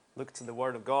Look to the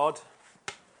Word of God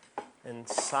in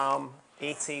Psalm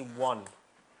 81.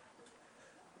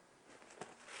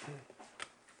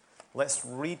 Let's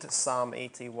read Psalm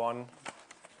 81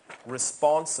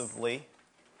 responsively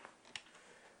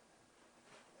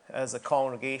as a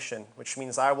congregation, which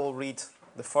means I will read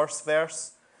the first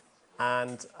verse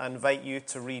and I invite you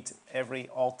to read every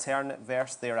alternate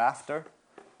verse thereafter.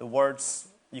 The words,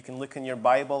 you can look in your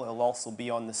Bible, it'll also be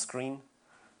on the screen.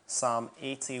 Psalm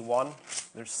 81,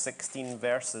 there's 16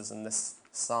 verses in this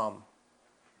psalm.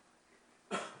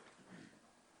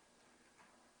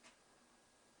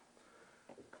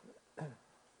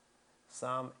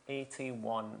 Psalm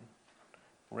 81,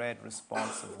 read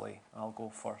responsively. I'll go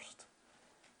first.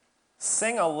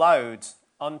 Sing aloud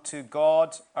unto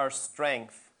God our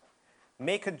strength.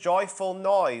 Make a joyful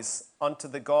noise unto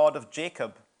the God of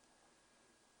Jacob.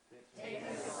 Take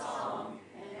a psalm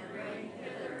and bring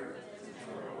hither the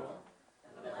timbrel,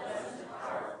 the pleasant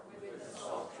harp with the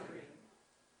psaltery.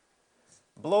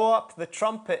 Blow up the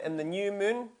trumpet in the new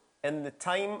moon, in the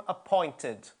time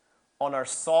appointed, on our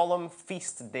solemn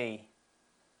feast day.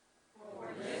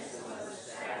 For this was a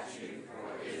statute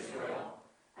for Israel,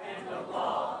 and the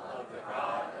law of the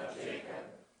God of Jacob.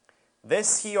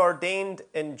 This he ordained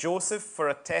in Joseph for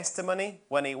a testimony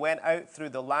when he went out through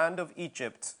the land of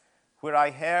Egypt, where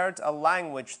I heard a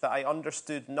language that I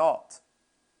understood not.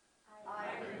 I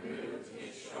removed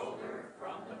his shoulder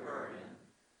from the burden.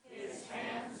 His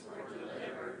hands were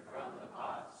delivered from the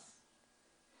pots.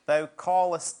 Thou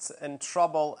callest in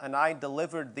trouble, and I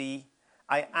delivered thee.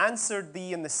 I answered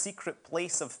thee in the secret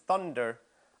place of thunder.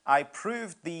 I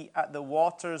proved thee at the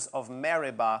waters of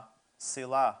Meribah,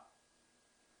 Selah.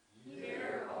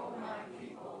 Hear, O my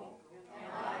people,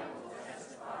 and I will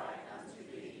testify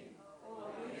unto thee, O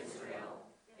Israel,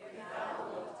 if thou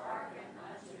wilt hearken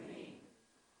unto me.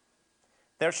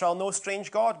 There shall no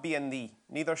strange God be in thee,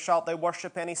 neither shalt thou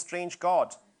worship any strange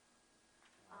God.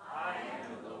 I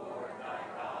am the Lord thy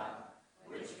God,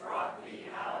 which brought thee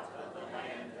out of the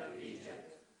land of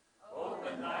Egypt.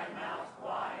 Open thy mouth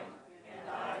wide, and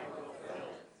I will fill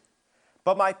it.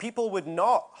 But my people would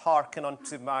not hearken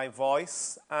unto my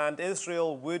voice, and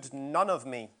Israel would none of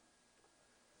me.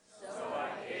 So I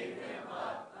gave them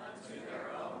up unto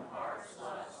their own heart's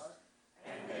lust,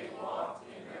 and they walked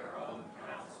in their own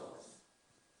counsels.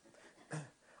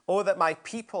 Oh, that my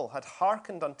people had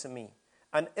hearkened unto me,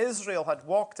 and Israel had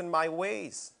walked in my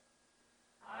ways.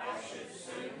 I should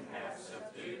soon have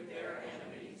subdued their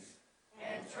enemies,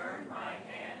 and turned my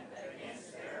hand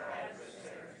against their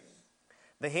adversaries.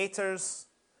 The haters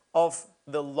of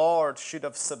the Lord should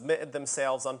have submitted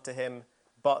themselves unto him,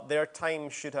 but their time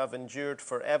should have endured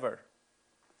forever.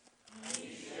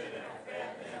 He should have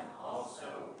fed them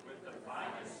also with the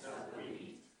finest of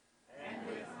wheat, and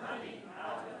with honey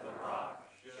out of the rock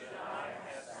should I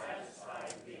have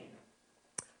satisfied thee.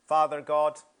 Father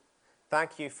God,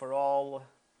 thank you for all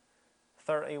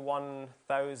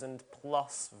 31,000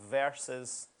 plus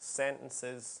verses,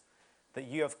 sentences that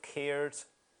you have cared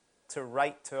to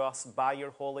write to us by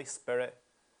your Holy Spirit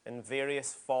in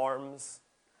various forms,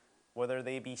 whether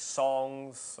they be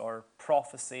songs or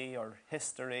prophecy or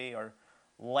history or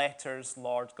letters,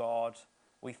 Lord God.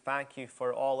 We thank you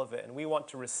for all of it, and we want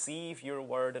to receive your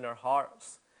word in our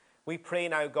hearts. We pray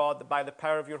now, God, that by the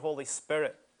power of your Holy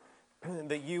Spirit,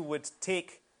 that you would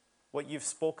take what you've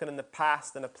spoken in the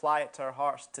past and apply it to our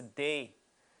hearts today,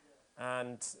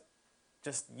 and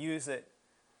just use it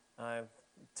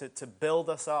to build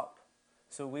us up,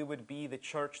 so we would be the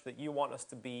church that you want us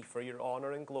to be for your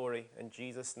honor and glory. In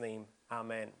Jesus' name,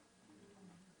 amen.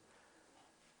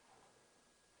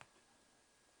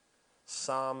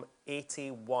 Psalm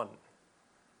 81.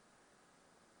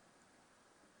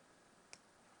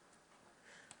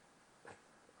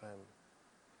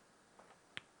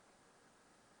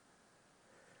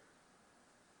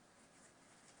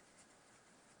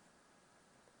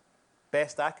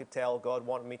 Best I could tell, God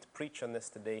wanted me to preach on this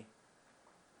today.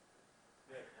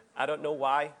 I don't know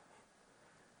why.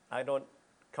 I don't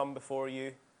come before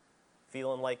you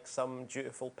feeling like some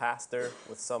dutiful pastor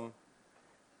with some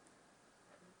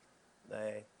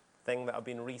thing that I've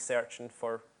been researching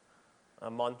for a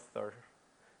month or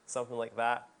something like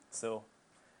that. So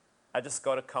I just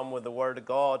got to come with the Word of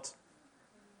God,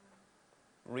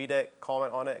 read it,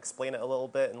 comment on it, explain it a little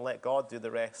bit, and let God do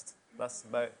the rest. That's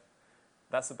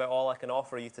about all I can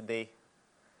offer you today.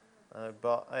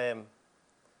 But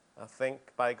I think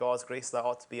by God's grace that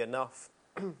ought to be enough.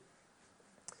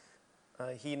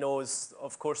 He knows,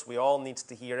 of course, we all need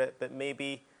to hear it, but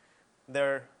maybe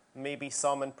there may be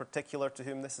some in particular to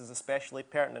whom this is especially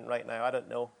pertinent right now. I don't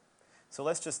know. So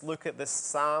let's just look at this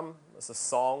psalm as a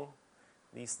song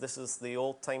This is the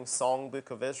old-time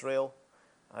songbook of Israel.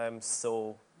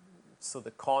 So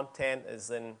the content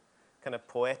is in kind of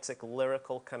poetic,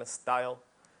 lyrical kind of style,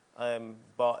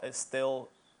 but it still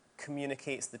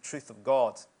communicates the truth of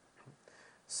God.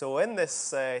 So in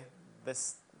this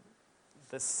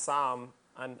psalm,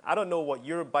 and I don't know what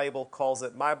your Bible calls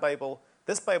it.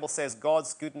 This Bible says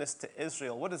God's goodness to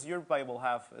Israel. What does your Bible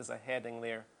have as a heading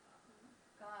there?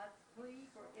 God's plea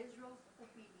for Israel's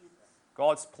obedience.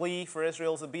 God's plea for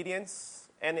Israel's obedience.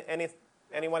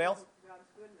 Anyone else? God's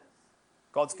goodness.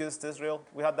 God's goodness to Israel.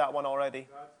 We had that one already.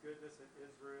 God's goodness and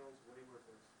Israel's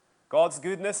waywardness. God's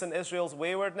goodness and Israel's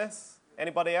waywardness.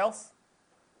 Anybody else?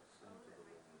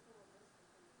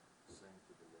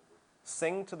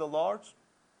 Sing to the Lord.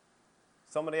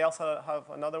 Somebody else have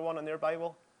another one in their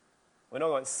Bible? We know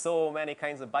got so many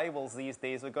kinds of Bibles these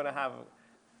days. We're going to have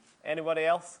anybody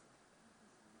else?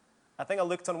 I think I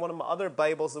looked on one of my other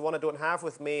Bibles, the one I don't have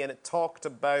with me, and it talked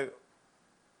about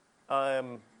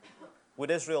would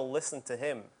Israel listen to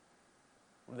him?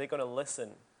 Were they going to listen?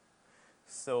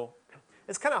 So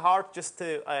it's kind of hard just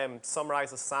to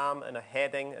summarize a psalm in a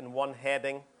heading, in one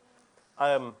heading.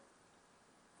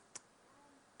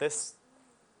 This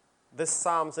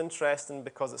psalm's interesting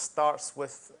because it starts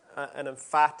with an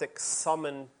emphatic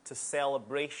summon to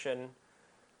celebration.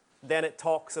 Then it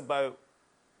talks about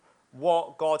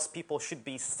what God's people should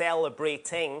be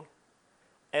celebrating.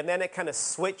 And then it kind of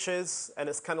switches, and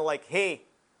it's kind of like, hey,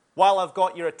 while I've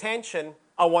got your attention,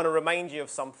 I want to remind you of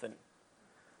something.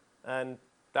 And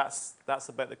that's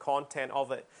about the content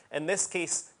of it. In this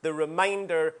case, the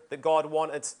reminder that God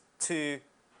wanted to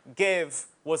give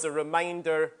was a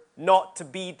reminder not to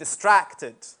be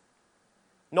distracted.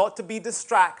 Not to be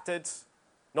distracted,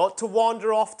 not to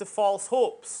wander off to false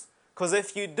hopes. Because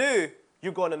if you do,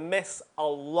 you're going to miss a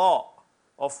lot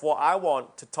of what I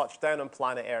want to touch down on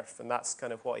planet Earth. And that's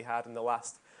kind of what he had in the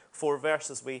last 4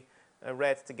 verses we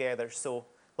read together. So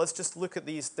let's just look at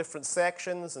these different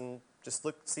sections and just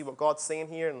see what God's saying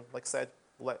here. And like I said,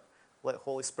 let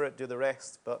Holy Spirit do the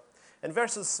rest. But in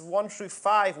verses 1 through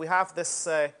 5, we have this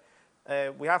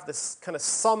kind of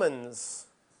summons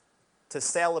to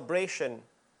celebration,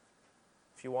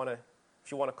 if you want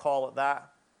to call it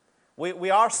that. We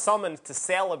are summoned to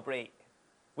celebrate.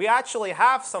 We actually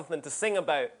have something to sing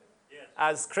about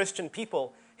as Christian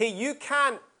people. Hey, you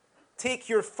can't take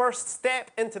your first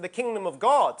step into the kingdom of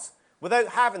God without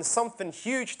having something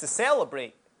huge to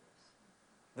celebrate.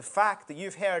 The fact that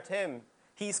you've heard him,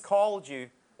 he's called you,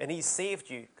 and he's saved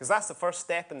you. Because that's the first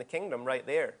step in the kingdom right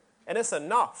there. And it's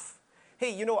enough.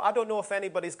 Hey, I don't know if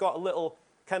anybody's got a little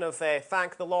kind of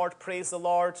thank the Lord, praise the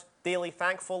Lord, daily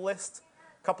thankful list.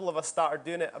 A couple of us started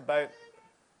doing it about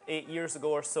 8 years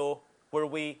ago or so, where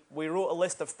we wrote a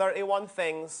list of 31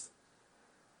 things,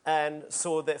 and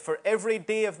so that for every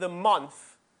day of the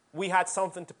month, we had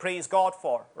something to praise God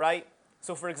for, right?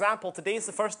 So for example, today's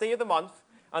the first day of the month,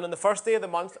 and on the first day of the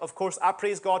month, of course, I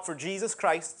praise God for Jesus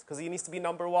Christ, because he needs to be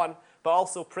number one, but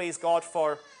also praise God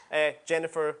for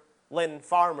Jennifer Lynn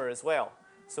Farmer as well.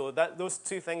 So those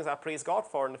 2 things I praise God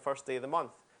for on the first day of the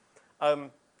month.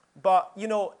 But,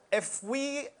 if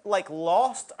we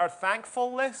lost our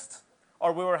thankful list,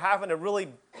 or we were having a really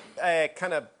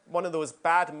kind of one of those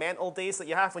bad mental days that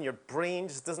you have when your brain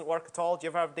just doesn't work at all. Do you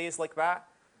ever have days like that?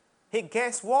 Hey,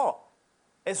 guess what?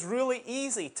 It's really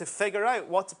easy to figure out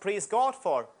what to praise God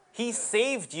for. He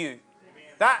saved you.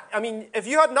 If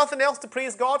you had nothing else to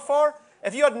praise God for,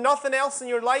 if you had nothing else in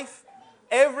your life,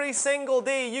 every single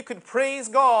day you could praise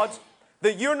God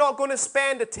that you're not going to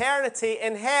spend eternity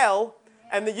in hell,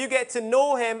 and that you get to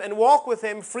know him and walk with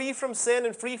him free from sin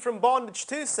and free from bondage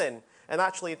to sin. And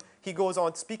actually, he goes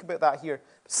on to speak about that here.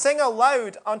 Sing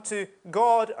aloud unto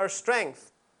God our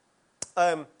strength.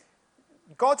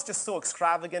 God's just so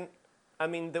extravagant.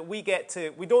 That we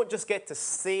don't just get to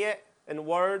say it in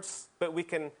words, but we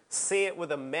can say it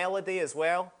with a melody as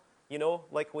well.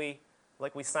 Like we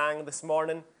sang this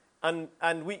morning. And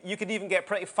you could even get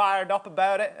pretty fired up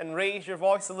about it and raise your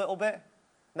voice a little bit.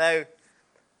 Now,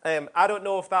 I don't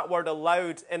know if that word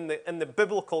aloud in the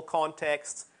biblical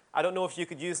context, I don't know if you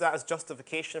could use that as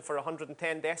justification for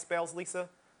 110 decibels, Lisa.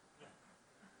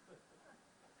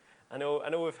 I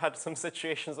know we've had some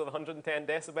situations with 110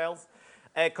 decibels,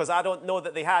 because I don't know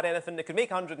that they had anything that could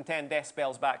make 110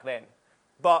 decibels back then.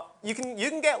 But you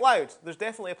can get loud. There's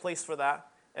definitely a place for that,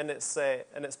 and it's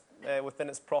within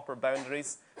its proper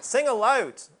boundaries. Sing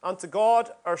aloud unto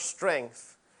God our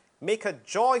strength. Make a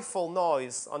joyful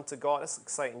noise unto God. It's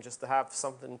exciting just to have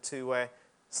something to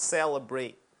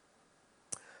celebrate.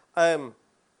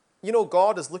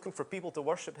 God is looking for people to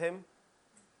worship him.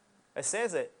 It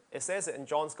says it in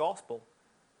John's Gospel.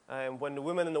 When the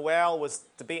woman in the well was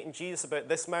debating Jesus about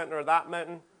this mountain or that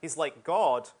mountain, he's like,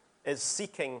 God is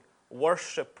seeking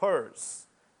worshippers,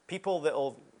 people that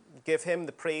will give him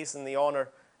the praise and the honor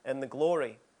and the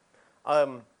glory.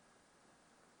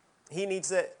 He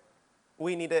needs it,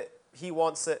 we need it, he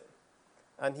wants it,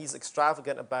 and he's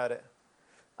extravagant about it.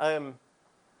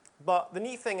 But the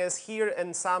neat thing is, here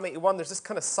in Psalm 81, there's this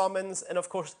kind of summons, and of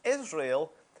course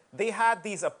Israel, they had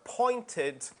these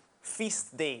appointed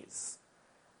feast days.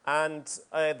 And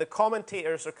the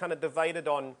commentators are kind of divided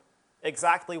on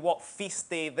exactly what feast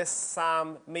day this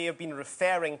psalm may have been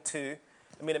referring to.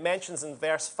 I mean, it mentions in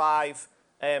verse 5,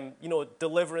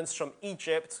 deliverance from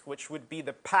Egypt, which would be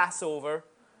the Passover.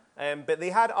 But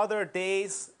they had other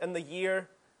days in the year,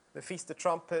 the Feast of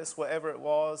Trumpets, whatever it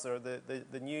was, or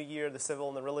the New Year, the civil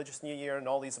and the religious New Year, and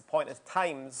all these appointed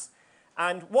times.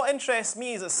 And what interests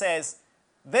me is it says,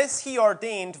 this he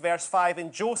ordained, verse 5,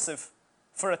 in Joseph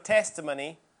for a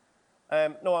testimony.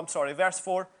 Verse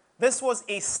 4. This was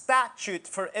a statute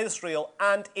for Israel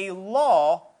and a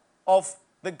law of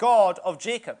the God of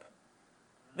Jacob.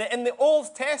 That in the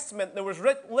Old Testament, there was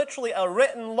literally a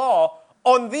written law.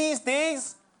 On these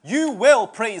days, you will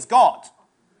praise God.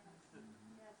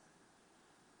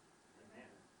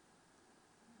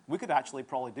 We could actually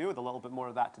probably do with a little bit more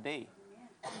of that today.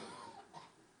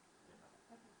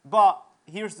 But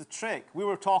here's the trick. We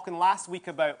were talking last week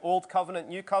about Old Covenant,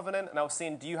 New Covenant, and I was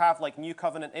saying, do you have like New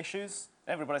Covenant issues?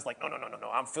 Everybody's like, no,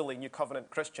 I'm fully New Covenant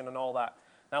Christian and all that.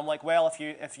 And I'm like, well,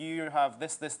 if you have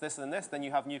this, and this, then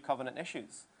you have New Covenant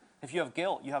issues. If you have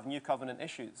guilt, you have New Covenant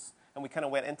issues. And we kind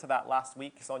of went into that last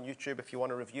week. It's on YouTube if you want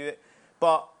to review it.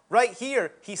 But right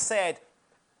here, he said,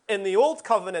 in the Old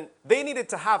Covenant, they needed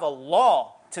to have a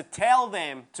law to tell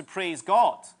them to praise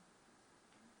God.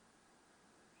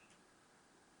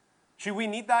 Should we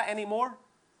need that anymore?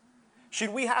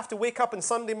 Should we have to wake up on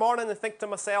Sunday morning and think to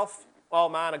myself, oh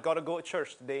man, I've got to go to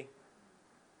church today.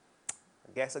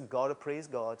 I guess I've got to praise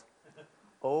God.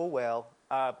 Oh well,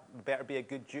 better be a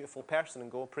good, dutiful person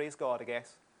and go and praise God, I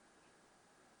guess.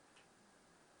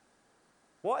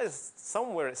 What is,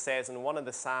 somewhere it says in one of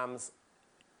the Psalms,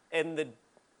 in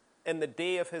the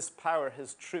day of his power,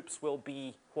 his troops will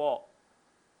be what?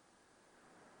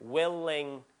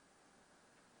 Willing.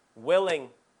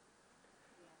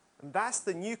 And that's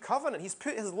the new covenant. He's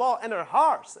put his law in our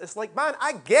hearts. It's like, man,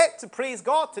 I get to praise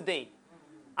God today.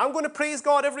 I'm going to praise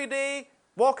God every day,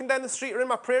 walking down the street or in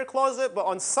my prayer closet, but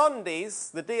on Sundays,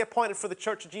 the day appointed for the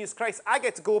Church of Jesus Christ, I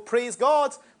get to go praise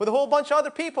God with a whole bunch of other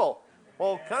people.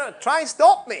 Well, kind of try and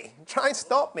stop me. Try and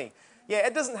stop me. Yeah,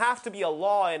 it doesn't have to be a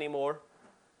law anymore,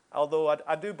 although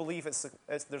I do believe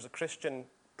there's a Christian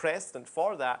precedent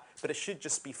for that, but it should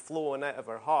just be flowing out of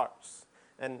our hearts.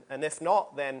 And if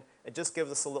not, then it just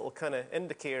gives us a little kind of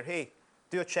indicator, hey,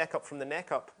 do a checkup from the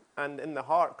neck up and in the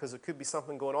heart, because there could be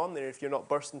something going on there if you're not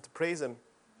bursting to praise him.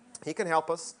 He can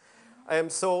help us.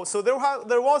 So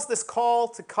there was this call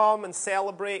to come and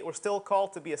celebrate. We're still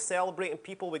called to be a celebrating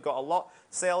people. We've got a lot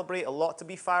to celebrate, a lot to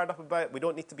be fired up about. We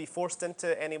don't need to be forced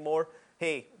into it anymore.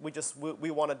 Hey,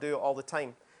 we want to do it all the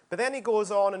time. But then he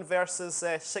goes on in verses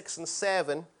 6 and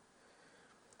 7,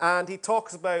 and he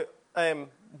talks about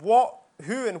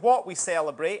who and what we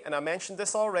celebrate. And I mentioned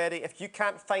this already. If you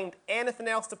can't find anything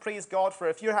else to praise God for,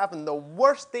 if you're having the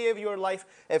worst day of your life,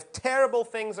 if terrible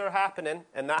things are happening,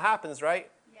 and that happens, right?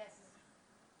 Yes.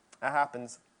 That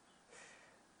happens.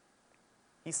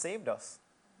 He saved us.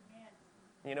 Amen.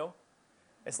 You know?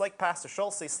 It's like Pastor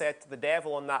Schultze said to the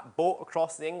devil on that boat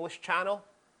across the English Channel.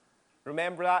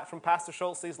 Remember that from Pastor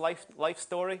Schultze's life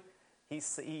story?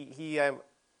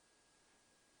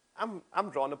 I'm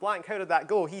drawing a blank. How did that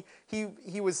go? He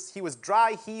was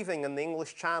dry heaving in the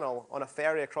English Channel on a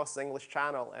ferry across the English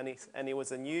Channel, and he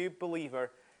was a new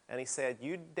believer, and he said,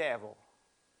 "You devil,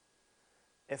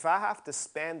 if I have to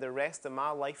spend the rest of my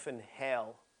life in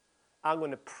hell, I'm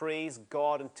going to praise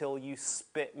God until you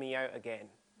spit me out again."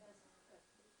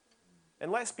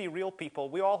 And let's be real, people.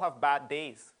 We all have bad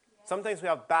days. Sometimes we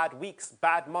have bad weeks,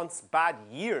 bad months, bad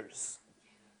years.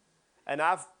 And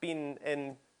I've been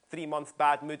in 3-month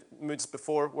bad moods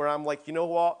before where I'm like, you know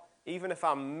what? Even if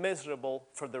I'm miserable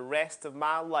for the rest of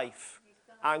my life,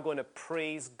 I'm going to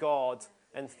praise God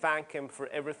and thank him for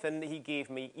everything that he gave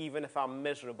me, even if I'm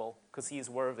miserable, because he is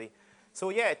worthy. So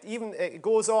yeah, it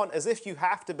goes on as if you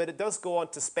have to, but it does go on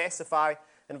to specify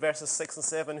in verses 6 and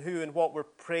 7 who and what we're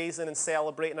praising and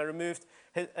celebrating. I removed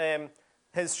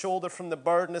his shoulder from the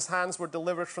burden, his hands were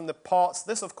delivered from the pots.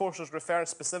 This, of course, is referring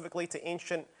specifically to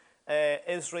ancient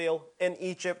Israel in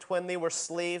Egypt when they were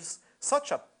slaves. Such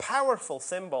a powerful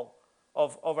symbol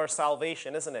of our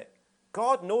salvation, isn't it?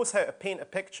 God knows how to paint a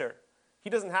picture. He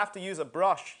doesn't have to use a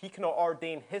brush. He cannot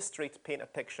ordain history to paint a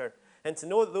picture. And to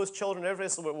know that those children of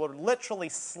Israel were literally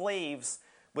slaves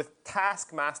with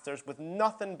taskmasters, with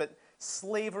nothing but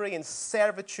slavery and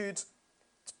servitude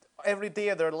every day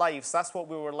of their lives. That's what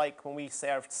we were like when we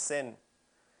served sin.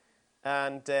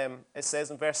 And it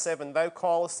says in verse 7, Thou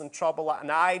callest in trouble,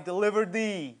 and I delivered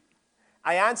thee.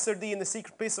 I answered thee in the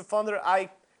secret place of thunder. I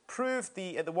proved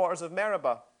thee at the waters of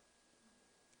Meribah.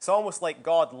 It's almost like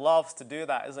God loves to do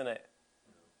that, isn't it?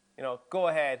 You know, go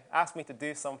ahead, ask me to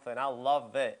do something. I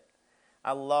love it.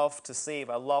 I love to save.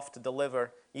 I love to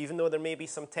deliver. Even though there may be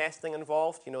some testing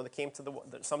involved, you know,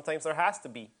 sometimes there has to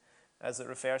be, as it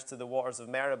refers to the waters of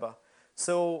Meribah.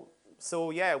 So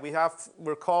yeah,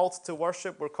 we're called to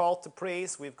worship. We're called to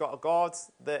praise. We've got a God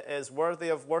that is worthy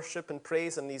of worship and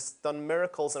praise, and He's done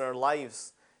miracles in our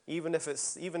lives. Even if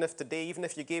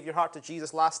you gave your heart to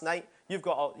Jesus last night, you've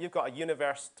got a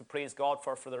universe to praise God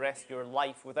for the rest of your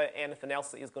life, without anything else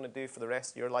that He's going to do for the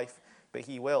rest of your life, but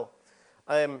He will.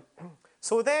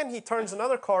 So then He turns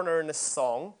another corner in this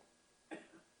song,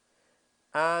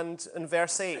 and in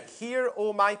verse 8, Hear,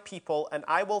 O my people, and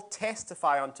I will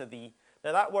testify unto thee.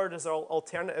 Now that word is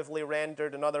alternatively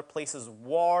rendered in other places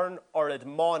warn or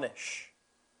admonish.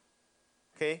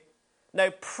 Okay?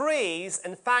 Now praise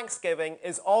and thanksgiving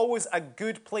is always a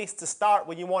good place to start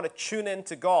when you want to tune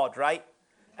into God, right?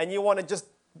 And you want to just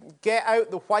get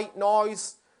out the white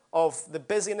noise of the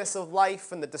busyness of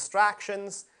life and the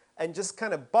distractions and just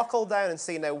kind of buckle down and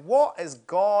say, now what is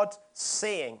God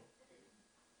saying?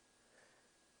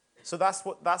 So that's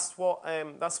what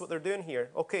they're doing here.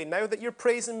 Okay, now that you're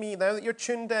praising me, now that you're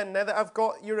tuned in, now that I've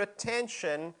got your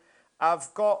attention, I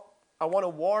want to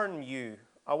warn you.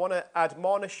 I want to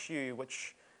admonish you,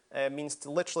 which means to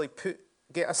literally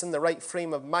get us in the right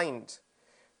frame of mind.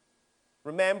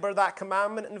 Remember that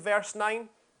commandment in verse 9?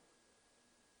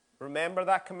 Remember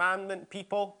that commandment,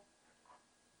 people?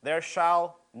 There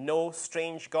shall no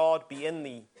strange God be in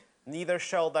thee, neither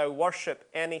shall thou worship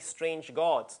any strange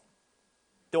god.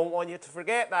 Don't want you to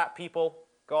forget that, people,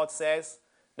 God says.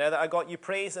 Now that I got you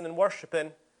praising and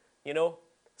worshiping, you know,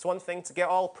 it's one thing to get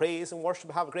all praise and worship,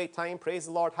 have a great time, praise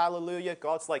the Lord, hallelujah.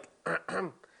 God's like,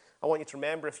 I want you to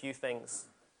remember a few things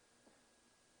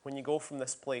when you go from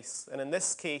this place. And in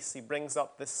this case, He brings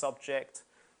up this subject.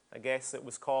 I guess it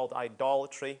was called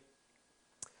idolatry.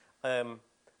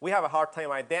 We have a hard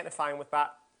time identifying with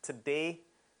that today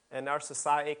in our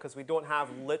society because we don't have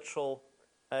literal,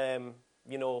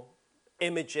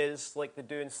 images like they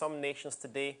do in some nations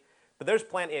today. But there's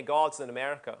plenty of gods in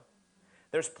America.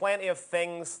 There's plenty of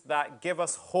things that give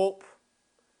us hope,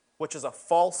 which is a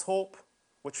false hope,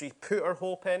 which we put our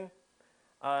hope in,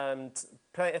 and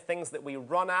plenty of things that we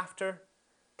run after,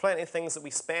 plenty of things that we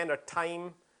spend our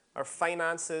time, our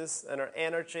finances, and our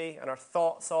energy and our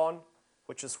thoughts on,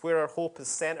 which is where our hope is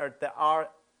centered, that are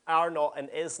not and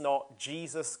is not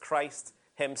Jesus Christ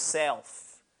Himself.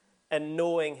 And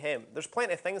knowing Him. There's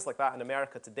plenty of things like that in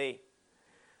America today.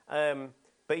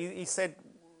 But he said,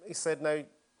 now,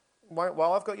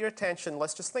 while I've got your attention,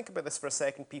 let's just think about this for a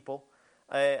second, people.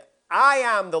 I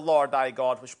am the Lord thy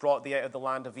God, which brought thee out of the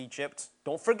land of Egypt.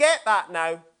 Don't forget that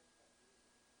now.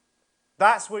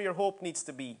 That's where your hope needs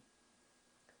to be.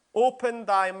 Open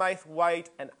thy mouth wide,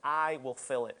 and I will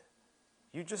fill it.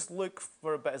 You just look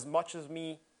for about as much as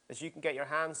me as you can get your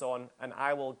hands on, and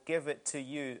I will give it to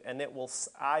you, and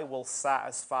I will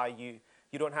satisfy you.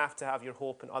 You don't have to have your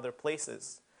hope in other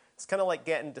places. It's kind of like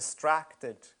getting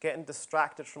distracted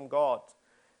from God,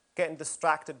 getting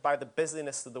distracted by the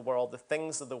busyness of the world, the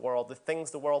things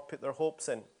the world put their hopes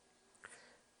in.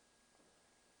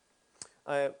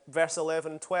 Verse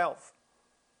 11 and 12.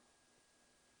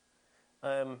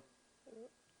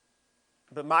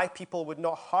 But my people would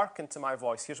not hearken to my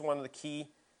voice. Here's one of the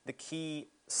key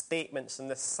statements in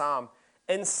this psalm.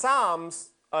 In Psalms,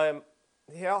 I'll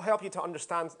help you to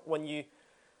understand when you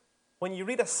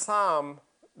read a psalm,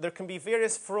 there can be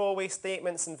various throwaway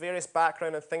statements and various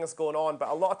background and things going on, but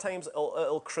a lot of times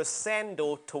it'll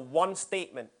crescendo to one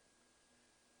statement.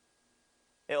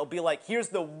 It'll be like, here's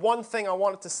the one thing I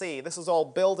wanted to say. This is all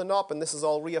building up and this is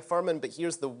all reaffirming, but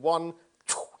here's the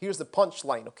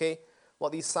punchline, okay? A lot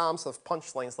of these psalms have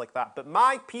punchlines like that. But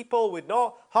my people would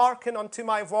not hearken unto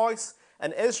my voice,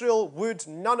 and Israel would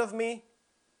none of me.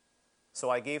 So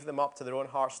I gave them up to their own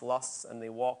heart's lusts, and they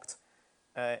walked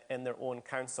in their own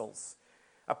counsels.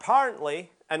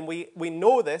 Apparently, and we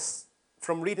know this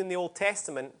from reading the Old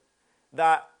Testament,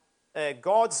 that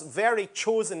God's very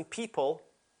chosen people,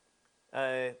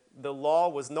 the law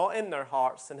was not in their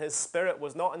hearts, and His Spirit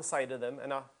was not inside of them,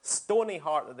 and a stony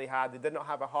heart that they did not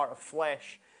have a heart of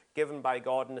flesh given by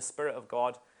God and the Spirit of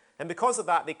God. And because of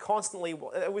that, they constantly,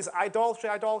 it was idolatry,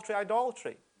 idolatry,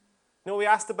 idolatry. You know, we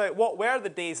asked about what were the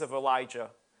days of Elijah.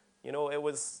 You know, it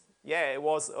was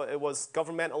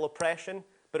governmental oppression,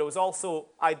 but it was also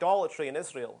idolatry in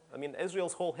Israel. I mean,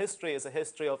 Israel's whole history is a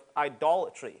history of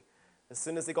idolatry. As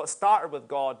soon as they got started with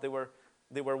God, they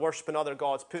were worshiping other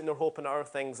gods, putting their hope in other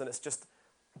things, and it's just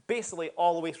basically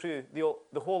all the way through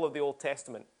the whole of the Old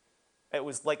Testament. It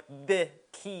was like the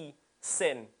key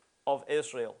sin of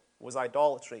Israel was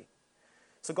idolatry.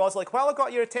 So God's like, well, I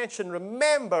got your attention.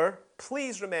 Remember,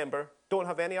 please remember, don't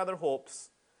have any other hopes.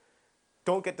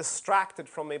 Don't get distracted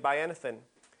from me by anything.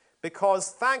 Because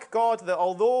thank God that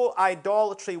although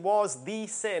idolatry was the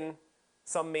sin,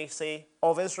 some may say,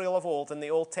 of Israel of old in the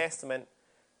Old Testament,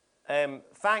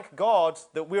 thank God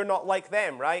that we're not like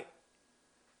them, right?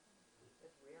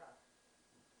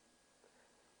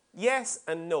 Yes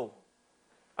and no.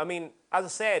 I mean, as I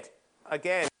said,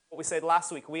 again, what we said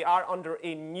last week, we are under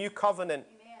a new covenant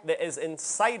that is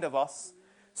inside of us.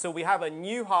 So we have a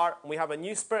new heart, and we have a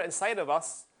new spirit inside of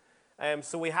us.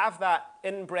 So we have that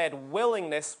inbred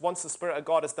willingness once the Spirit of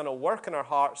God has done a work in our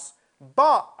hearts.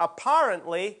 But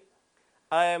apparently,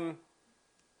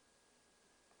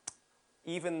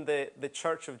 even the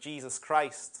Church of Jesus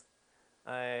Christ,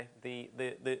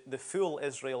 the full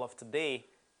Israel of today,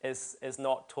 is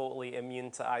not totally immune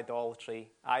to idolatry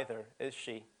either, is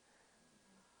she?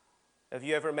 Have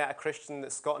you ever met a Christian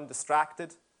that's gotten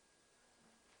distracted?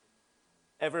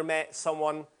 Ever met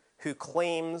someone who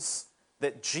claims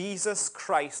that Jesus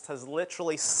Christ has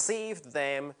literally saved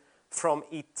them from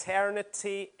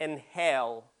eternity in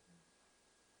hell?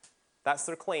 That's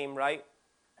their claim, right?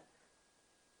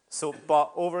 So,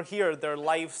 but over here, their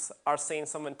lives are saying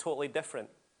something totally different.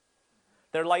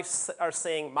 Their lives are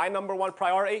saying, my number one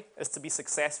priority is to be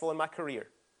successful in my career.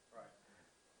 Right.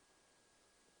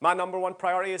 My number one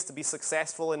priority is to be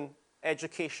successful in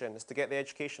education, is to get the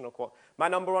educational quality. My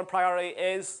number one priority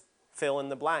is fill in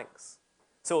the blanks.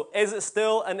 So is it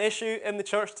still an issue in the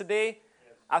church today?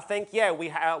 Yes. I think, yeah, we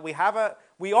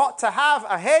ought to have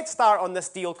a head start on this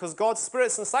deal because God's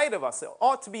Spirit's inside of us. It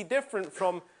ought to be different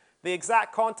from the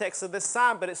exact context of this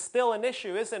psalm, but it's still an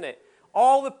issue, isn't it?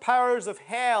 All the powers of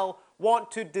hell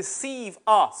want to deceive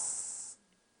us.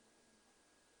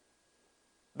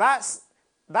 That's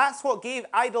what gave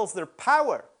idols their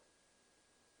power.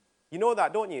 You know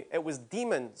that, don't you? It was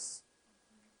demons.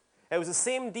 It was the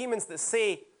same demons that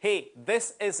say, hey,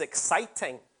 this is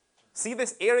exciting. See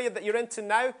this area that you're into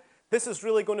now? This is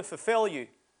really going to fulfill you.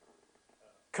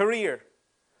 Career,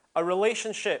 a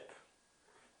relationship,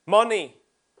 money,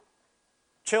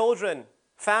 children,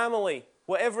 family,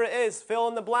 whatever it is, fill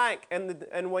in the blank.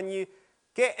 And when you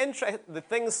get interested,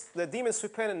 the demons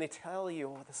swoop in and they tell you,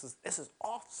 oh, this is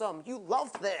awesome. You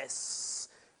love this.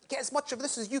 Get as much of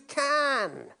this as you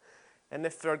can. And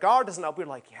if their guard isn't up, we're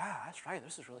like, yeah, that's right.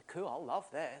 This is really cool. I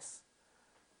love this.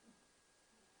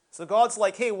 So God's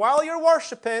like, hey, while you're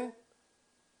worshiping,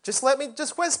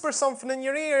 just whisper something in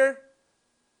your ear.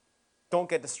 Don't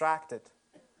get distracted.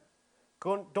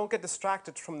 Don't get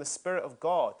distracted from the Spirit of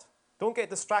God. Don't get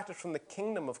distracted from the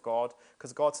kingdom of God,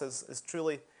 because God says is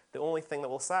truly the only thing that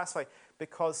will satisfy.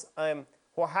 Because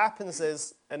what happens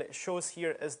is, and it shows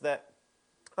here, is that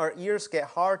our ears get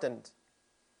hardened.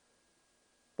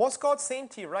 What's God saying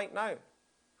to you right now?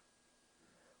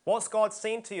 What's God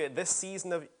saying to you at this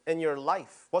season in your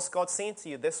life? What's God saying to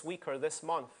you this week or this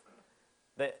month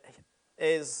that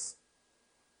is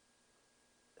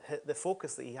the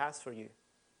focus that He has for you?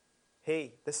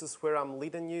 Hey, this is where I'm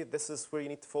leading you. This is where you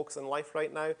need to focus on life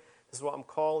right now. This is what I'm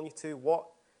calling you to. What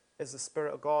is the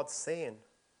Spirit of God saying?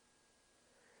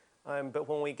 But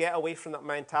when we get away from that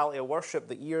mentality of worship,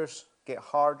 the ears get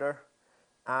harder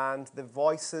and the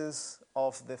voices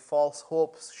of the false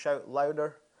hopes shout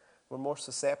louder. We're more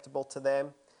susceptible to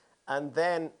them. And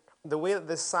then the way that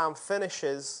this psalm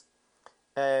finishes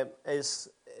is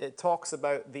it talks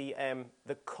about the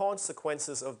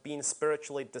consequences of being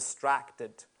spiritually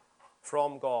distracted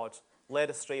from God, led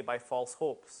astray by false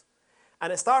hopes.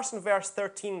 And it starts in verse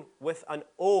 13 with an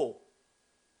O.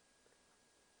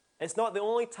 It's not the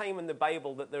only time in the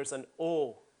Bible that there's an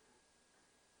O.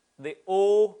 The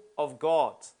O of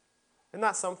God. Isn't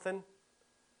that something?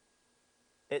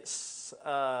 It's,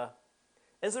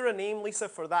 is there a name, Lisa,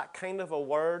 for that kind of a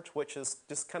word, which is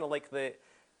just kind of like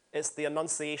it's the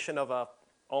enunciation of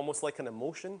almost like an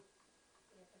emotion?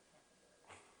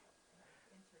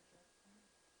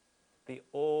 The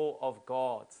O of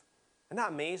God. Isn't that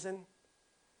amazing?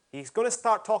 He's going to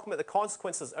start talking about the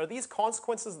consequences. Are these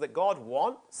consequences that God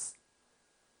wants?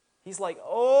 He's like,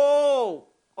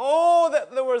 that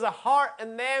there was a heart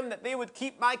in them that they would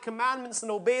keep my commandments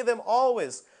and obey them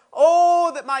always.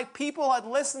 Oh, that my people had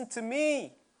listened to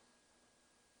me,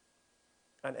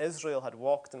 and Israel had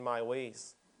walked in my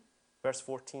ways. Verse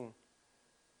 14.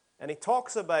 And he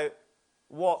talks about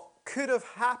what could have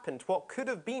happened, what could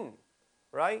have been,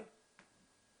 right?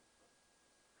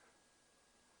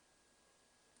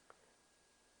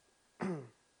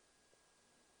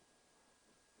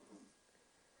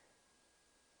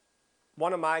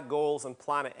 One of my goals on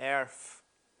planet Earth,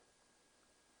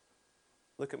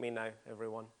 look at me now,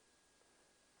 everyone.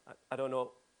 I don't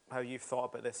know how you've thought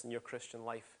about this in your Christian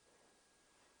life.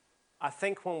 I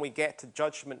think when we get to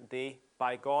Judgment Day,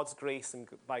 by God's grace and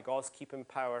by God's keeping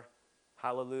power,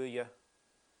 hallelujah,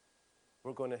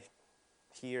 we're going to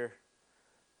hear,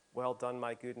 well done,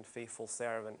 my good and faithful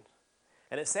servant.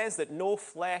 And it says that no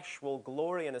flesh will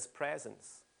glory in his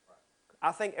presence.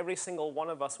 I think every single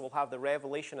one of us will have the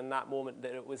revelation in that moment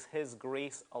that it was his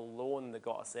grace alone that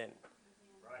got us in.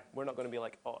 Right. We're not going to be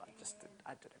like, oh,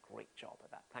 I did a great job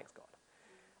at that. Thanks, God.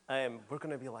 We're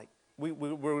going to be like,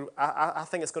 I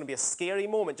think it's going to be a scary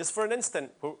moment, just for an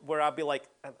instant, where I'll be like,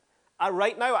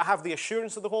 right now I have the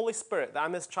assurance of the Holy Spirit that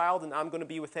I'm his child and I'm going to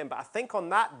be with him. But I think on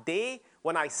that day,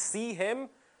 when I see him,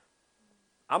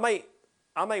 I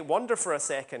might wonder for a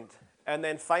second. And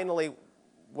then finally,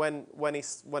 when he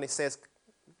says,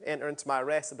 enter into my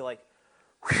rest, I'll be like,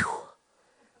 whew.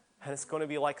 And it's going to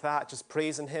be like that, just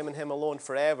praising him and him alone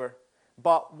forever.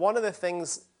 But one of the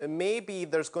things, maybe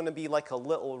there's going to be like a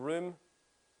little room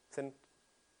saying,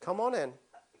 come on in,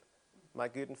 my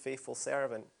good and faithful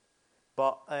servant.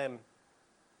 But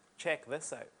check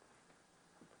this out.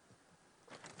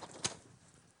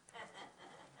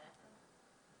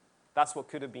 That's what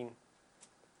could have been.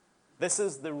 This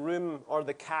is the room or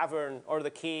the cavern or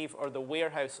the cave or the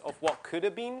warehouse of what could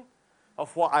have been,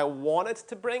 of what I wanted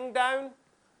to bring down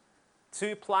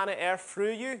to planet Earth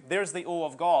through you. There's the O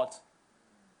of God.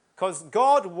 Because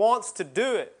God wants to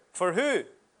do it. For who?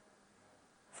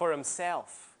 For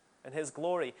himself and his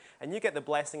glory. And you get the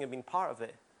blessing of being part of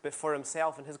it. But for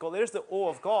himself and his glory. There's the O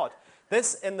of God.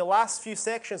 This, in the last few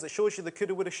sections, it shows you the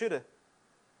coulda, woulda, shoulda.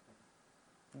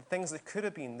 The things that could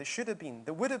have been, that should have been,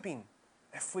 that would have been.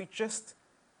 If we just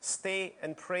stay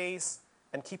and praise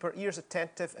and keep our ears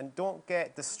attentive and don't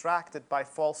get distracted by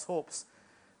false hopes.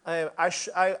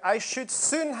 I should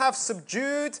soon have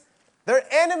subdued their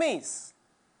enemies.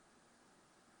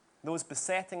 Those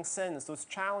besetting sins, those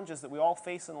challenges that we all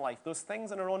face in life, those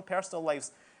things in our own personal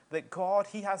lives, that God,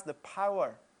 he has the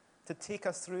power to take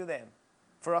us through them,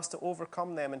 for us to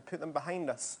overcome them and put them behind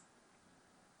us.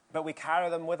 But we carry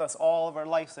them with us all of our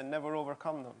lives and never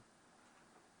overcome them,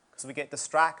 because we get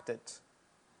distracted.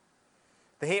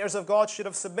 The haters of God should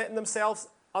have submitted themselves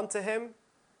unto him.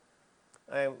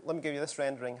 Let me give you this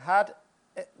rendering.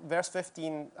 Verse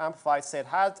 15, Amplified said,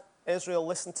 had Israel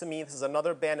listened to me, this is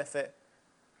another benefit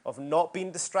of not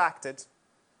being distracted,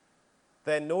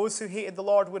 then those who hated the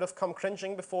Lord would have come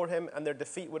cringing before him, and their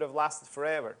defeat would have lasted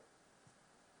forever.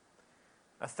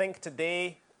 I think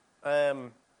today,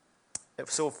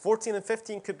 so 14 and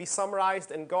 15 could be summarized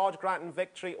in God granting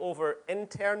victory over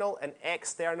internal and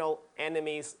external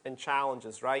enemies and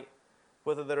challenges, right?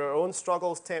 Whether they're our own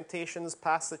struggles, temptations,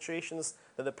 past situations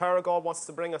that the power of God wants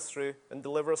to bring us through and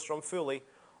deliver us from fully,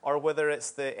 or whether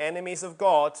it's the enemies of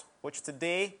God, which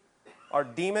today are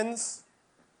demons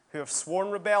who have sworn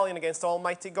rebellion against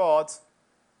Almighty God,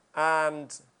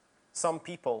 and some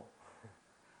people.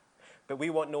 But we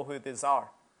won't know who these are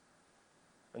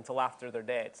until after they're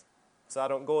dead. So I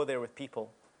don't go there with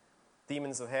people.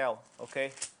 Demons of hell,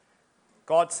 okay?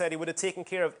 God said he would have taken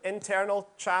care of internal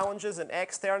challenges and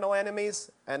external enemies.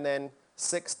 And then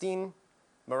 16,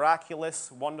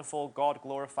 miraculous, wonderful,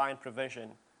 God-glorifying provision.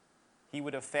 He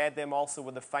would have fed them also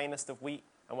with the finest of wheat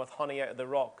and with honey out of the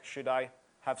rock, should I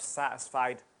have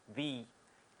satisfied thee.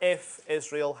 If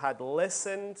Israel had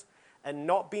listened and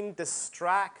not been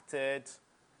distracted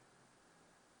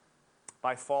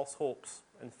by false hopes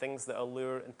and things that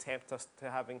allure and tempt us to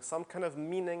having some kind of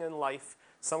meaning in life,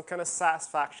 some kind of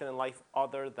satisfaction in life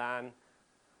other than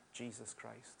Jesus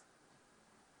Christ.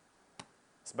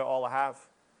 It's about all I have.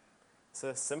 It's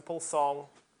a simple song.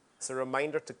 It's a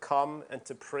reminder to come and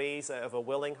to praise out of a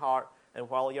willing heart. And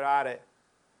while you're at it,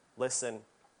 listen.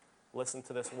 Listen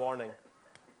to this warning.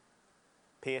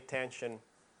 Pay attention.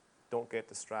 Don't get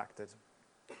distracted.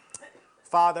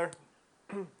 Father,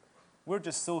 we're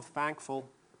just so thankful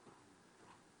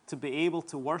to be able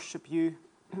to worship you,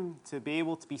 to be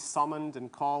able to be summoned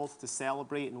and called to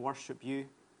celebrate and worship you.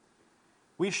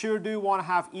 We sure do want to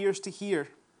have ears to hear,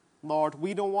 Lord.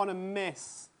 We don't want to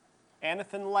miss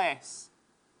anything less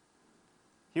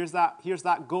Here's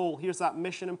that goal. Here's that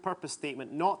mission and purpose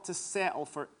statement. Not to settle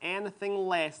for anything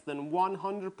less than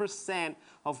 100%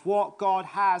 of what God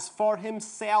has for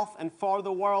himself and for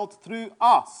the world through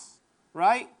us.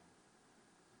 Right?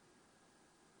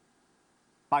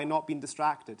 By not being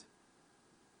distracted.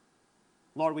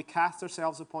 Lord, we cast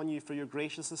ourselves upon you for your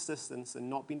gracious assistance and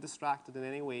not being distracted in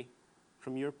any way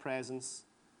from your presence,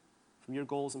 from your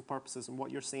goals and purposes and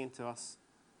what you're saying to us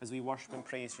as we worship and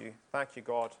praise you. Thank you,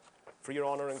 God, for your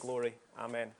honor and glory. Amen.